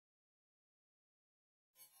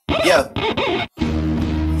Yeah.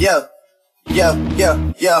 Yeah. Yeah,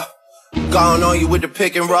 yeah, yeah. Gone on you with the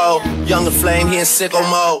pick and roll. Younger flame, he in sicko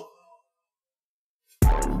mode.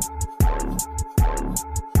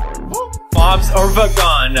 Bob's or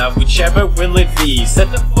Vagana, whichever will it be.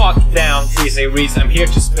 Set the fuck down, TC Reese, I'm here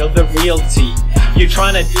to spill the real tea. You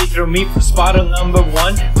tryna dig through me for spot on number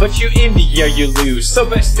one, but you in the air you lose, so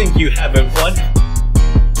best think you haven't won.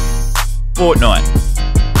 Fortnite.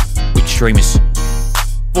 Which streamers?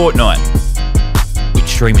 Fortnite. Which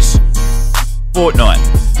streamers? Fortnite.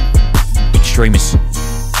 Which streamers?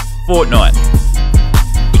 Fortnite.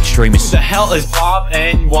 Which streamers? Who the hell is Bob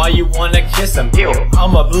and why you wanna kiss him? Ew,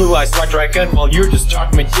 I'm a blue-eyed white dragon while you're just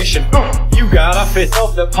dark magician. You got a fifth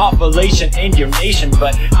of the population in your nation,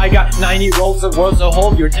 but I got 90 rolls of words to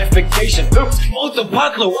hold your defecation. Oops,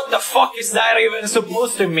 multi-buckler, what the fuck is that even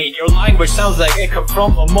supposed to mean? Your language sounds like it come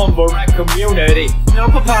from a mumble rap community. No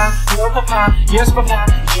papa, yes papa,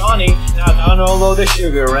 Johnny. Now down all of the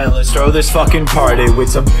sugar and let's throw this fucking party with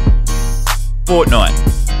some Fortnite.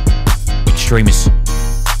 Which streamers?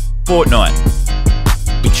 Fortnite.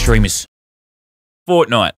 Which streamers?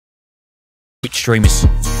 Fortnite. Which streamers?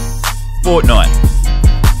 Fortnite.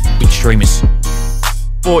 Which streamers?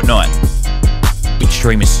 Fortnite. Which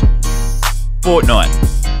streamers? Fortnite.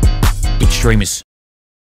 Which streamers?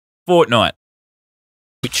 Fortnite.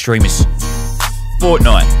 Which streamers?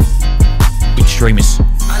 Fortnite. Which streamers?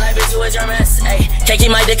 I like bitch with your mess, ayy. Can't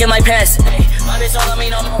keep my dick in my pants, ayy. My bitch don't love me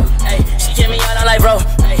no more, ayy. She kick me out, I'm like, bro,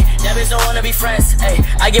 ayy. That bitch don't wanna be friends, ayy.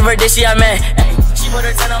 I give her this, she a man, ayy. She put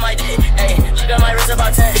her 10 on my dick, ayy. Look at my wrist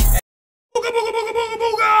about 10.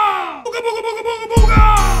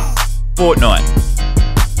 Fortnite.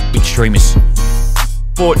 Which streamers?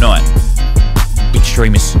 Fortnite. Which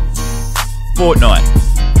streamers? Fortnite.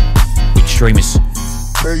 Which streamers?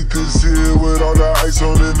 Make this here with all the ice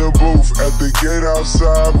on in the booth. At the gate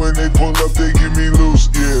outside, when they pull up, they give me loose.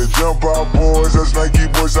 Yeah, jump out, boys, that's Nike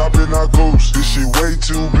boys hopping our coast. This shit way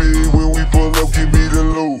too big, when we pull up, give me the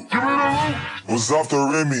loot. Was off the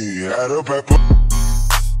Remy, had up at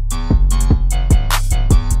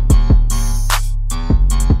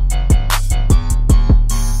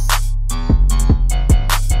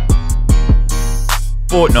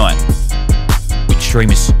Fortnite. Which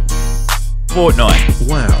streamers? Fortnite.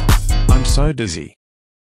 Wow, I'm so dizzy.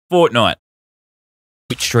 Fortnite.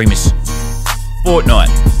 Which streamers?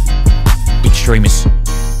 Fortnite. Which streamers?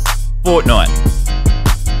 Fortnite.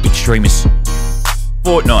 Which streamers?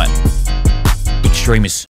 Fortnite. Which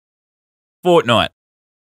streamers? Fortnite.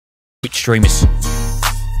 Which streamers?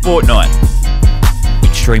 Fortnite.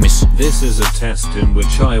 Which streamers? This is a test in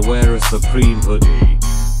which I wear a Supreme hoodie.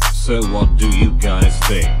 So what do you guys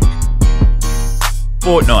think?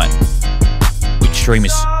 Fortnite. Which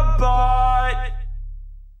streamers?